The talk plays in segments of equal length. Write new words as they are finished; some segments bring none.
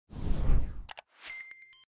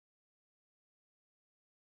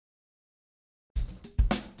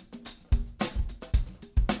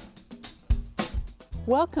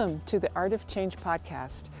Welcome to the Art of Change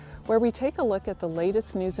podcast, where we take a look at the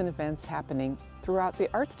latest news and events happening throughout the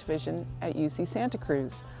Arts Division at UC Santa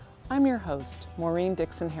Cruz. I'm your host, Maureen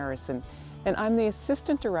Dixon Harrison, and I'm the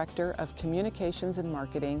Assistant Director of Communications and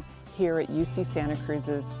Marketing here at UC Santa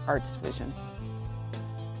Cruz's Arts Division.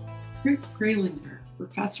 Rick Prelinger,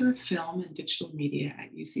 Professor of Film and Digital Media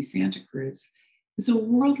at UC Santa Cruz, is a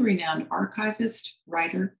world-renowned archivist,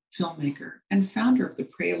 writer, filmmaker, and founder of the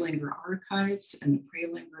Pray-linger Archives and the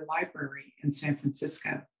Pray-linger Library in San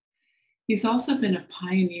Francisco. He's also been a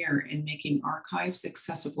pioneer in making archives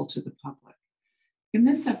accessible to the public. In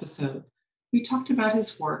this episode, we talked about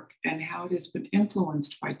his work and how it has been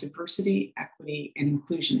influenced by diversity, equity, and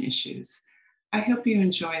inclusion issues. I hope you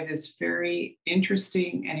enjoy this very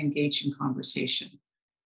interesting and engaging conversation.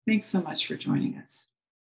 Thanks so much for joining us.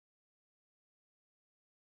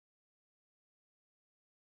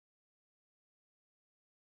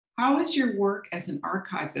 How has your work as an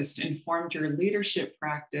archivist informed your leadership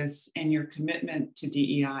practice and your commitment to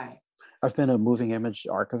DEI? I've been a moving image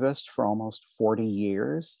archivist for almost 40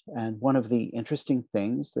 years. And one of the interesting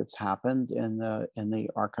things that's happened in the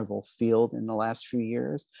archival field in the last few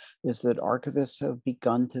years is that archivists have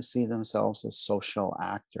begun to see themselves as social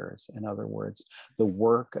actors. In other words, the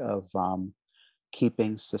work of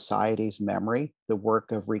keeping society's memory, the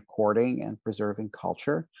work of recording and preserving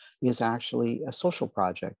culture is actually a social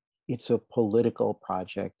project. It's a political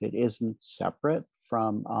project. It isn't separate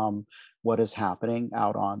from what is happening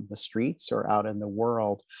out on the streets or out in the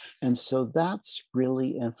world. And so that's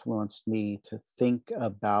really influenced me to think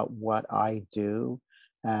about what I do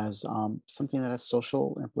as something that has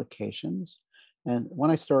social implications. And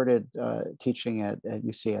when I started teaching at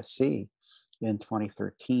UCSC in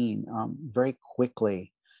 2013, very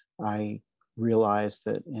quickly I realized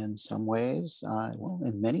that in some ways,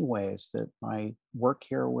 in many ways, that my work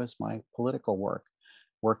here was my political work.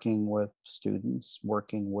 Working with students,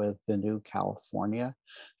 working with the new California,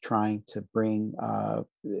 trying to bring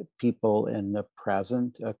people in the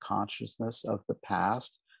present a consciousness of the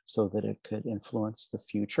past so that it could influence the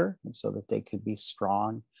future and so that they could be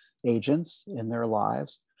strong agents in their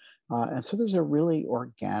lives. And so there's a really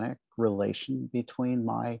organic relation between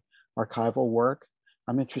my archival work.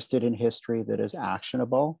 I'm interested in history that is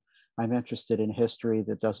actionable. I'm interested in history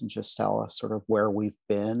that doesn't just tell us sort of where we've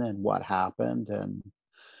been and what happened and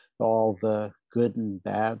all the good and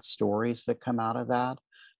bad stories that come out of that.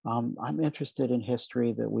 I'm interested in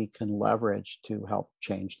history that we can leverage to help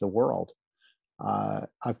change the world.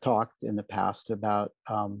 I've talked in the past about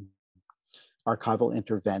archival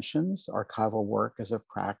interventions, archival work as a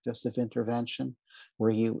practice of intervention,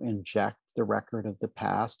 where you inject the record of the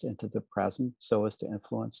past into the present so as to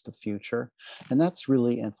influence the future. And that's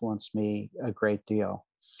really influenced me a great deal.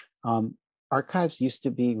 Archives used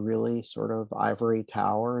to be really sort of ivory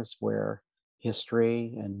towers where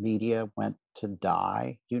history and media went to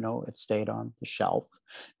die. You know, it stayed on the shelf.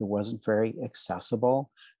 It wasn't very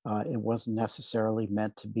accessible. It wasn't necessarily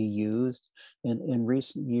meant to be used. And in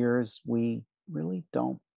recent years, we really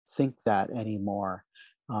don't think that anymore.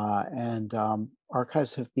 And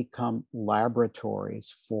archives have become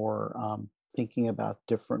laboratories for thinking about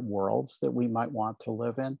different worlds that we might want to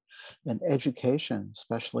live in. And education,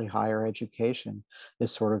 especially higher education,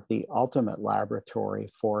 is sort of the ultimate laboratory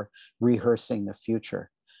for rehearsing the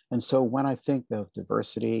future. And so when I think of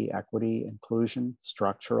diversity, equity, inclusion,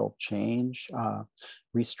 structural change,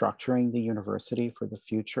 restructuring the university for the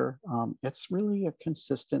future, it's really a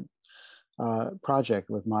consistent project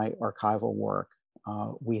with my archival work.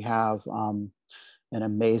 We have an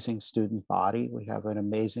amazing student body. We have an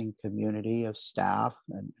amazing community of staff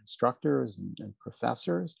and instructors and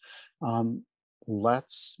professors.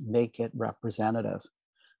 Let's make it representative.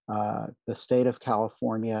 The state of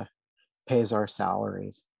California pays our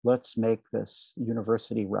salaries. Let's make this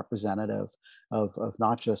university representative of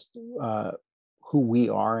not just who we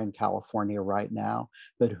are in California right now,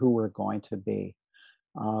 but who we're going to be.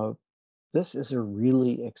 This is a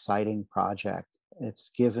really exciting project. It's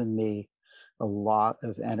given me a lot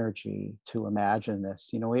of energy to imagine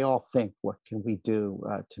this. You know, we all think, what can we do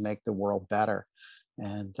to make the world better?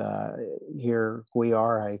 And here we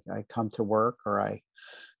are, I come to work or I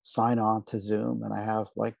sign on to Zoom and I have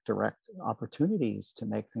like direct opportunities to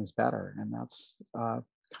make things better. And that's kind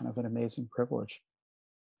of an amazing privilege.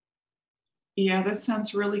 Yeah, that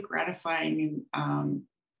sounds really gratifying. And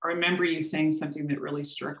I remember you saying something that really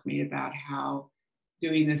struck me about how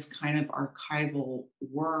doing this kind of archival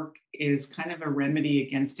work is kind of a remedy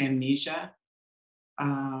against amnesia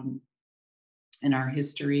in our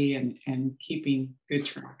history and keeping good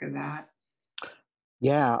track of that.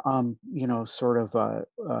 Yeah, you know, sort of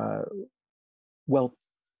Well,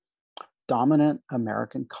 dominant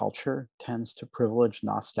American culture tends to privilege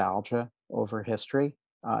nostalgia over history.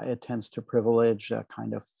 It tends to privilege a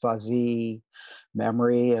kind of fuzzy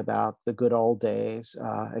memory about the good old days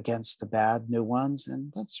against the bad new ones.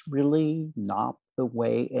 And that's really not the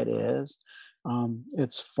way it is.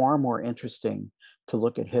 It's far more interesting to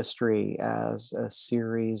look at history as a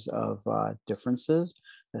series of differences,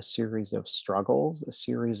 a series of struggles, a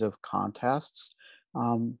series of contests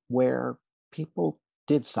where people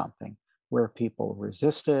did something, where people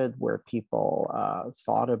resisted, where people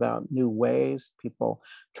thought about new ways. People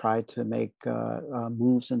tried to make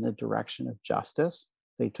moves in the direction of justice.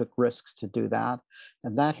 They took risks to do that.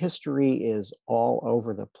 And that history is all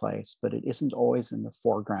over the place, but it isn't always in the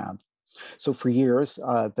foreground. So for years,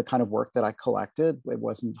 the kind of work that I collected, it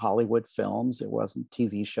wasn't Hollywood films, it wasn't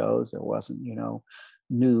TV shows, it wasn't,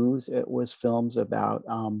 news. It was films about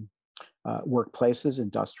workplaces,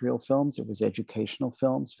 industrial films. It was educational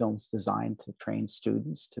films, films designed to train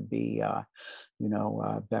students to be,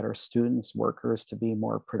 better students, workers to be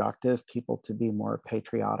more productive, people to be more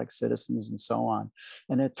patriotic citizens, and so on.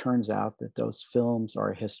 And it turns out that those films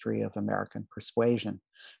are a history of American persuasion.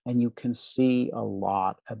 And you can see a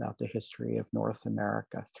lot about the history of North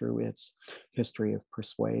America through its history of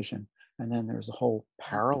persuasion. And then there's a whole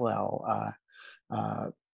parallel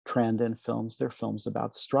trend in films. They're films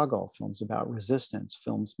about struggle, films about resistance,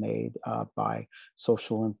 films made by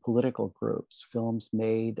social and political groups, films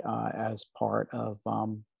made as part of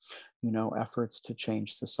efforts to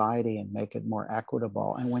change society and make it more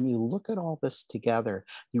equitable. And when you look at all this together,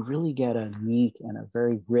 you really get a neat and a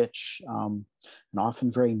very rich and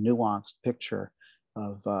often very nuanced picture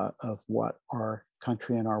of what our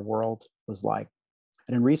country and our world was like.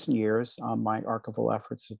 And in recent years, my archival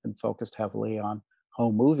efforts have been focused heavily on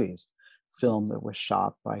home movies, film that was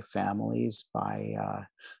shot by families, by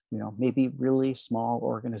maybe really small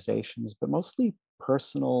organizations, but mostly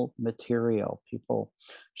personal material. People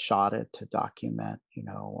shot it to document,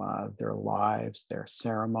 their lives, their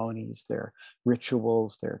ceremonies, their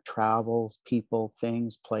rituals, their travels, people,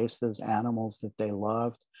 things, places, animals that they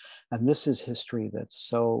loved. And this is history that's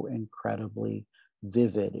so incredibly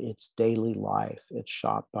vivid. It's daily life. It's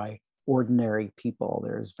shot by ordinary people.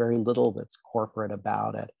 There's very little that's corporate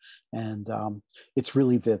about it. And it's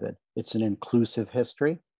really vivid. It's an inclusive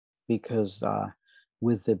history because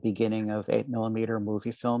with the beginning of 8mm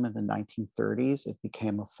movie film in the 1930s, it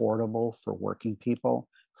became affordable for working people,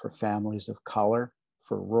 for families of color,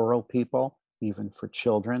 for rural people, even for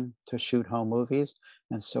children to shoot home movies.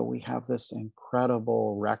 And so we have this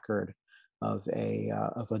incredible record of a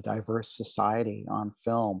diverse society on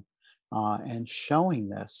film. And showing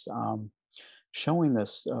this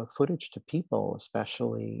footage to people,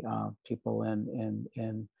 especially people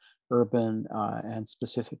in urban and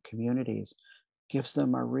specific communities, gives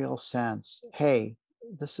them a real sense. Hey,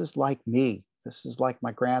 this is like me. This is like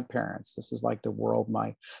my grandparents. This is like the world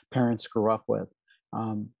my parents grew up with.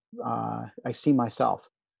 I see myself,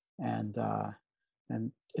 and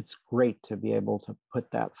it's great to be able to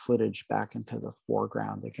put that footage back into the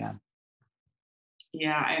foreground again.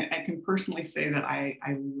 Yeah, I can personally say that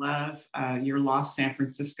I love your lost San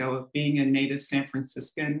Francisco, of being a native San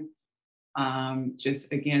Franciscan. Just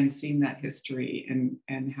again, seeing that history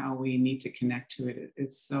and how we need to connect to it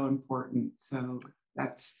is so important. So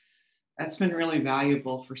that's been really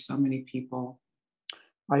valuable for so many people.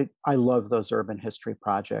 I love those urban history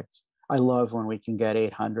projects. I love when we can get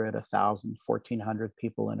 800, 1,000, 1,400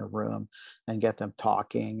 people in a room and get them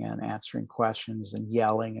talking and answering questions and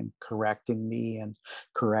yelling and correcting me and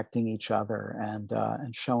correcting each other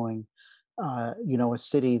and showing, a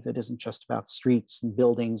city that isn't just about streets and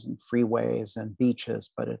buildings and freeways and beaches,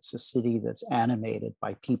 but it's a city that's animated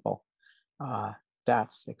by people.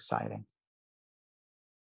 That's exciting.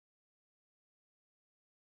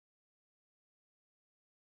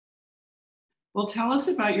 Well, tell us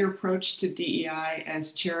about your approach to DEI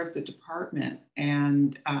as chair of the department,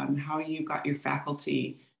 and how you got your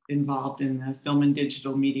faculty involved in the film and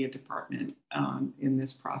digital media department in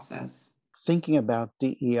this process. Thinking about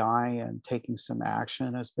DEI and taking some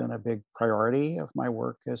action has been a big priority of my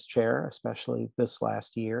work as chair, especially this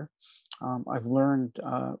last year. I've learned,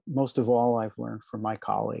 most of all, I've learned from my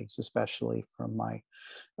colleagues, especially from my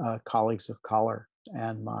colleagues of color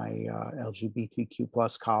and my LGBTQ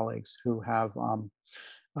plus colleagues who have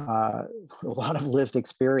a lot of lived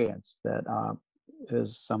experience that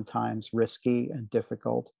is sometimes risky and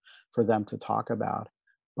difficult for them to talk about.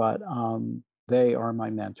 But they are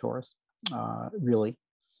my mentors, really.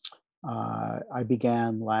 I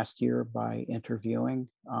began last year by interviewing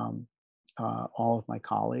all of my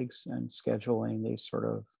colleagues and scheduling these sort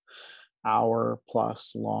of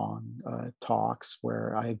hour-plus long talks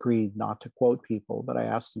where I agreed not to quote people, but I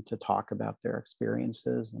asked them to talk about their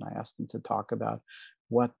experiences, and I asked them to talk about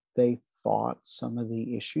what they thought some of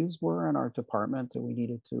the issues were in our department that we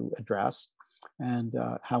needed to address, and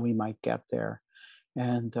how we might get there.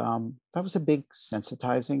 And that was a big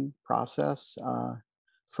sensitizing process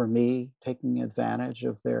for me, taking advantage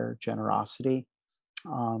of their generosity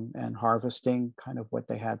and harvesting kind of what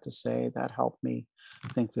they had to say. That helped me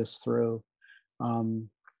think this through. Um,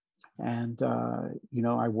 and,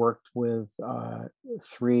 I worked with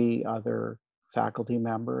 3 other faculty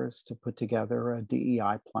members to put together a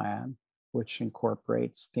DEI plan, which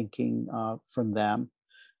incorporates thinking from them.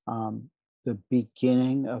 Um, the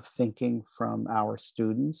beginning of thinking from our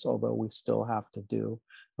students, although we still have to do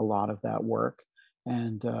a lot of that work,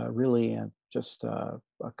 and really just a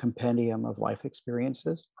compendium of life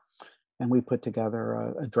experiences. And we put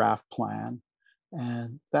together a draft plan.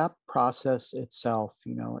 And that process itself,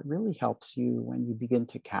 it really helps you when you begin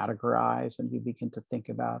to categorize and you begin to think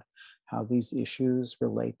about how these issues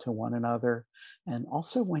relate to one another. And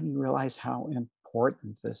also when you realize how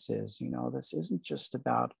important this is, this isn't just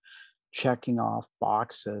about checking off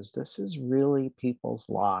boxes. This is really people's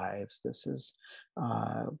lives. This is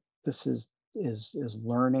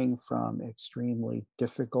learning from extremely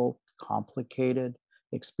difficult, complicated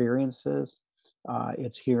experiences.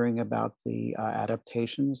 It's hearing about the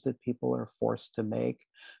adaptations that people are forced to make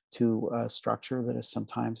to a structure that is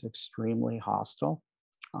sometimes extremely hostile.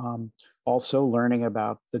 Also learning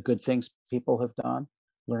about the good things people have done,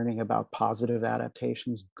 learning about positive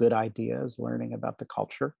adaptations, good ideas, learning about the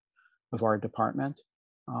culture of our department.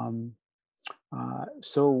 Um,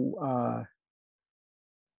 so,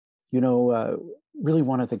 really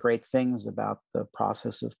one of the great things about the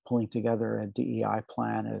process of pulling together a DEI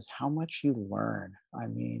plan is how much you learn. I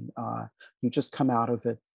mean, you just come out of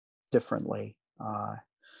it differently.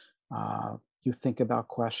 You think about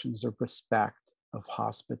questions of respect, of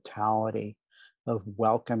hospitality, of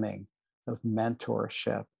welcoming, of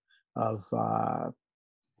mentorship, of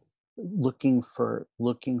looking for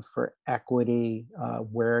equity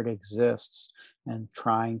where it exists and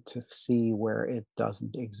trying to see where it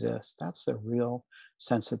doesn't exist. That's a real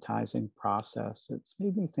sensitizing process. It's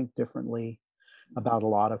made me think differently about a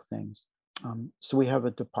lot of things. So we have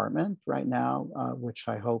a department right now, which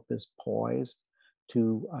I hope is poised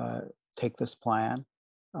to take this plan,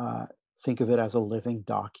 think of it as a living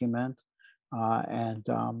document, and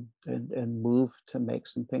move to make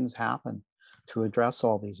some things happen to address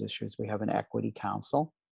all these issues. We have an equity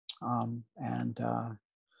council, and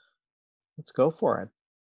let's go for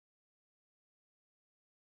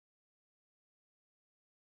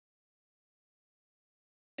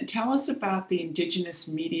it. Tell us about the Indigenous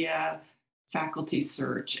media faculty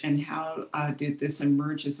search and how did this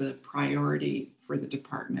emerge as a priority for the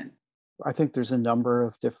department? I think there's a number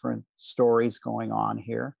of different stories going on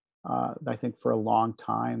here. I think for a long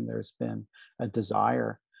time, there's been a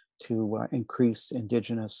desire to increase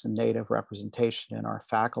Indigenous and Native representation in our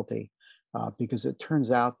faculty, because it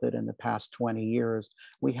turns out that in the past 20 years,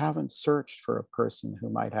 we haven't searched for a person who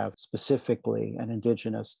might have specifically an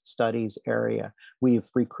Indigenous studies area. We've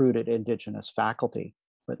recruited Indigenous faculty,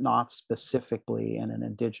 but not specifically in an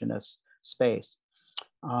Indigenous space.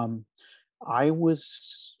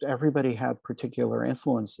 Everybody had particular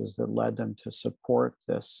influences that led them to support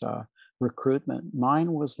this recruitment.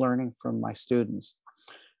 Mine was learning from my students.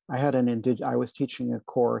 I was teaching a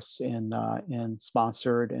course in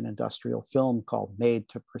sponsored and industrial film called Made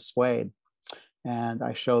to Persuade. And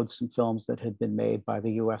I showed some films that had been made by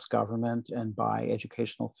the US government and by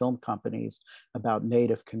educational film companies about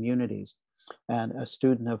Native communities. And a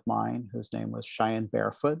student of mine, whose name was Cheyenne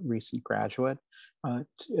Barefoot, recent graduate,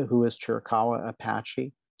 who is Chiricahua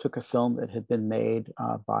Apache, took a film that had been made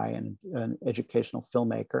by an educational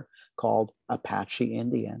filmmaker called Apache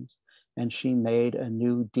Indians. And she made a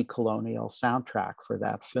new decolonial soundtrack for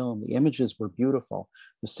that film. The images were beautiful.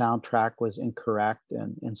 The soundtrack was incorrect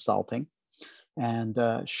and insulting. And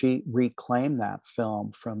she reclaimed that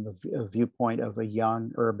film from the viewpoint of a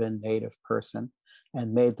young urban Native person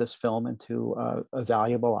and made this film into a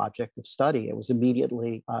valuable object of study. It was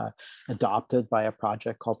immediately adopted by a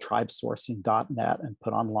project called tribesourcing.net and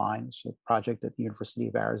put online. It's a project at the University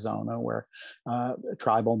of Arizona where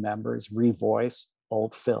tribal members revoice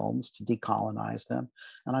old films to decolonize them.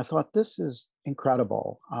 And I thought, this is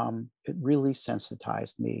incredible. It really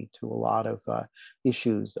sensitized me to a lot of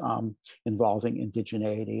issues involving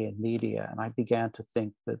indigeneity in media. And I began to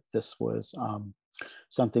think that this was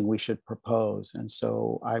something we should propose. And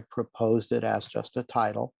so I proposed it as just a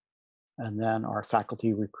title. And then our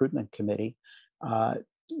faculty recruitment committee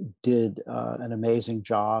did an amazing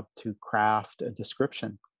job to craft a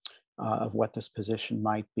description of what this position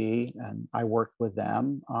might be. And I worked with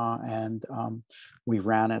them and we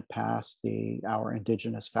ran it past our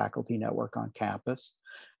Indigenous Faculty Network on campus.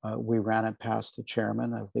 We ran it past the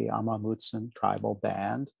chairman of the Amamutsan tribal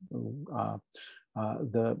band, the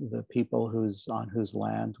people on whose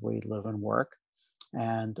land we live and work,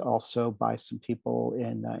 and also by some people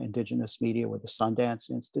in Indigenous media with the Sundance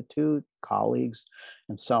Institute, colleagues,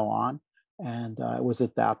 and so on. And it was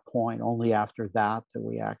at that point, only after that, that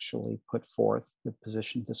we actually put forth the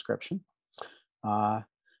position description.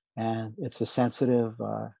 And it's a sensitive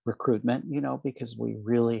recruitment, because we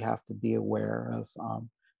really have to be aware of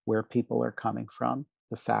where people are coming from,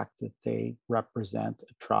 the fact that they represent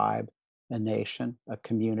a tribe, a nation, a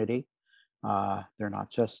community. They're not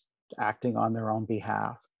just acting on their own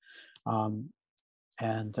behalf. And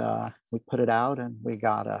we put it out and we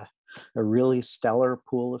got a really stellar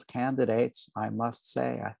pool of candidates, I must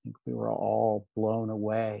say. I think we were all blown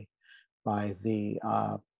away by the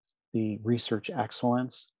research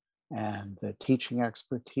excellence and the teaching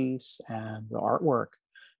expertise and the artwork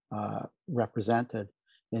represented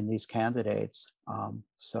in these candidates.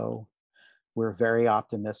 So we're very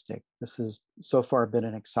optimistic. This has so far been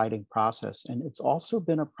an exciting process. And it's also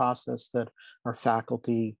been a process that our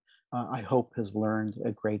faculty, I hope, has learned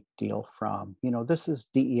a great deal from. This is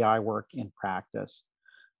DEI work in practice.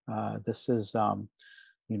 This is,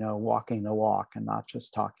 walking the walk and not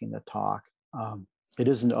just talking the talk. It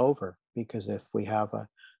isn't over, because if we have a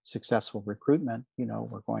successful recruitment,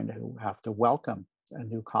 we're going to have to welcome a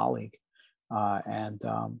new colleague. And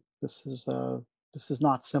this is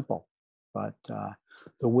not simple, but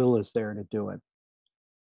the will is there to do it.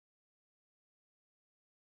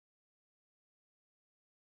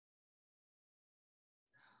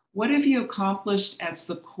 What have you accomplished as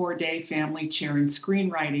the Corday Family Chair in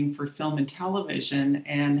Screenwriting for Film and Television,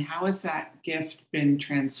 and how has that gift been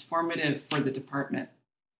transformative for the department?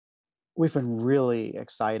 We've been really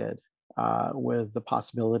excited with the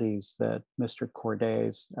possibilities that Mr.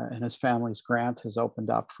 Corday's and his family's grant has opened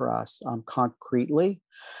up for us. Concretely,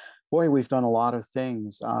 boy, we've done a lot of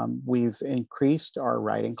things. We've increased our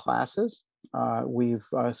writing classes. We've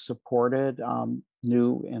supported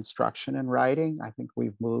new instruction in writing. I think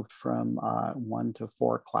we've moved from 1 to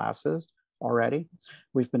 4 classes already.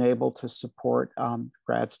 We've been able to support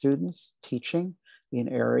grad students teaching in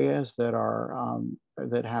areas that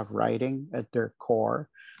have writing at their core.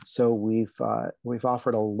 So we've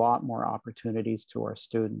offered a lot more opportunities to our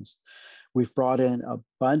students. We've brought in a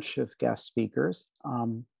bunch of guest speakers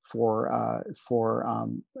for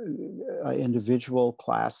individual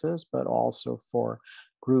classes, but also for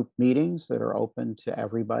group meetings that are open to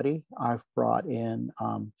everybody. I've brought in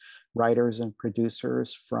writers and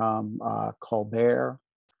producers from Colbert,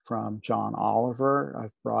 from John Oliver.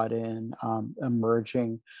 I've brought in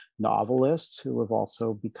emerging novelists who have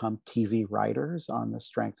also become TV writers on the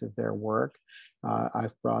strength of their work.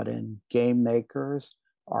 I've brought in game makers,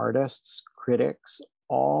 artists, critics,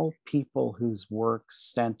 all people whose work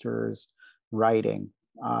centers writing,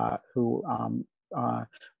 who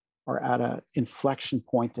are at an inflection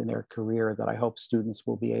point in their career that I hope students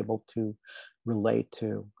will be able to relate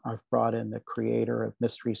to. I've brought in the creator of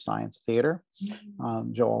Mystery Science Theater,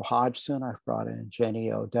 Joel Hodgson. I've brought in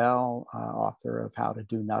Jenny Odell, author of How to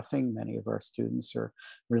Do Nothing. Many of our students are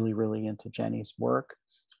really, really into Jenny's work.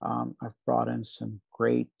 I've brought in some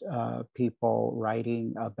great people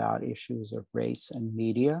writing about issues of race and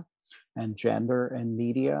media and gender and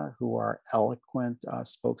media, who are eloquent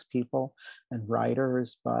spokespeople and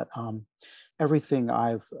writers. But everything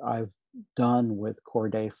I've done with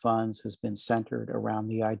Corday Funds has been centered around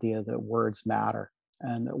the idea that words matter,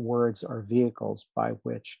 and that words are vehicles by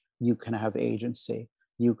which you can have agency,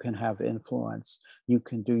 you can have influence, you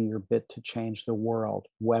can do your bit to change the world,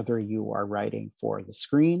 whether you are writing for the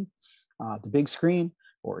screen, the big screen,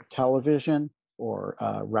 or television, or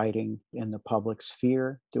writing in the public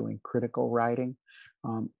sphere, doing critical writing.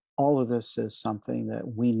 All of this is something that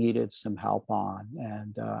we needed some help on.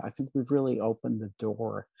 And I think we've really opened the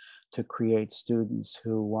door to create students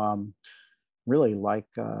who really, like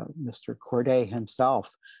Mr. Corday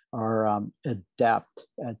himself, are adept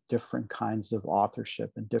at different kinds of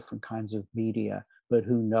authorship and different kinds of media, but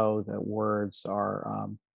who know that words are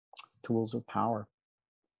tools of power.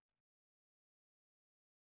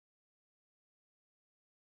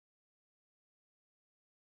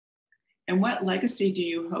 And what legacy do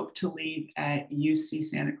you hope to leave at UC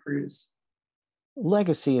Santa Cruz?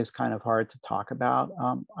 Legacy is kind of hard to talk about.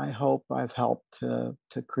 I hope I've helped to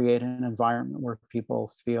create an environment where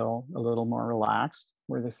people feel a little more relaxed,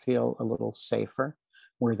 where they feel a little safer,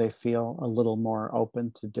 where they feel a little more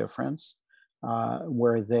open to difference,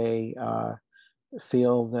 where they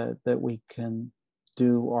feel that we can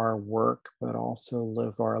do our work, but also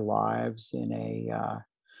live our lives in an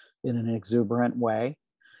exuberant way.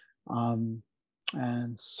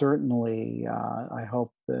 And certainly, I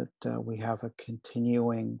hope that we have a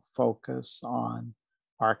continuing focus on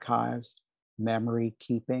archives, memory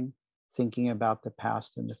keeping, thinking about the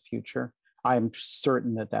past and the future. I'm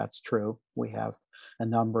certain that that's true. We have a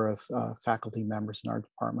number of faculty members in our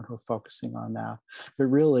department who are focusing on that. But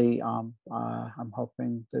really, I'm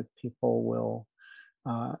hoping that people will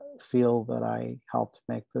feel that I helped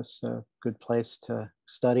make this a good place to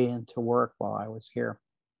study and to work while I was here.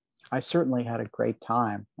 I certainly had a great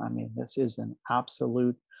time. I mean, this is an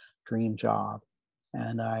absolute dream job.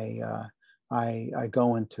 And I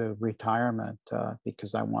go into retirement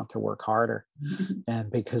because I want to work harder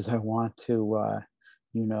and because I want to,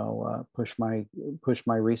 push my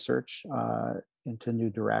research into new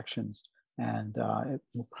directions. And it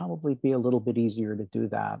will probably be a little bit easier to do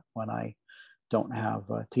that when I don't have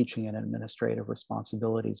teaching and administrative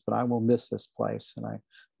responsibilities. But I will miss this place, and I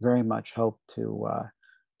very much hope to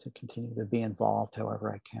continue to be involved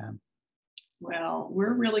however I can. Well,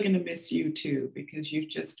 we're really going to miss you too, because you've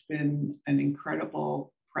just been an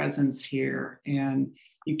incredible presence here, and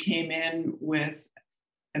you came in with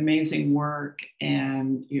amazing work,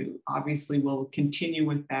 and you obviously will continue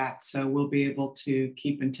with that. So we'll be able to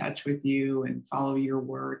keep in touch with you and follow your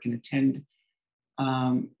work and attend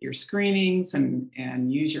your screenings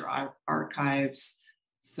and use your archives.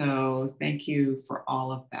 So thank you for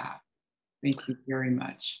all of that. Thank you very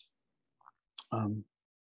much.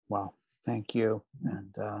 Well, thank you.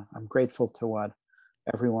 And I'm grateful to what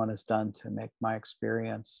everyone has done to make my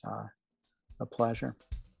experience a pleasure.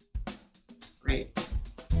 Great.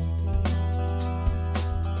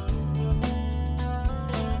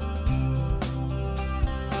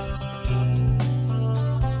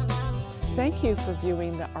 Thank you for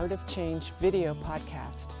viewing the Art of Change video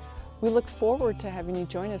podcast. We look forward to having you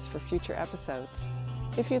join us for future episodes.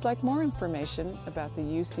 If you'd like more information about the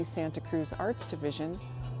UC Santa Cruz Arts Division,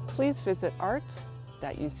 please visit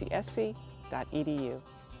arts.ucsc.edu.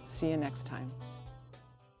 See you next time.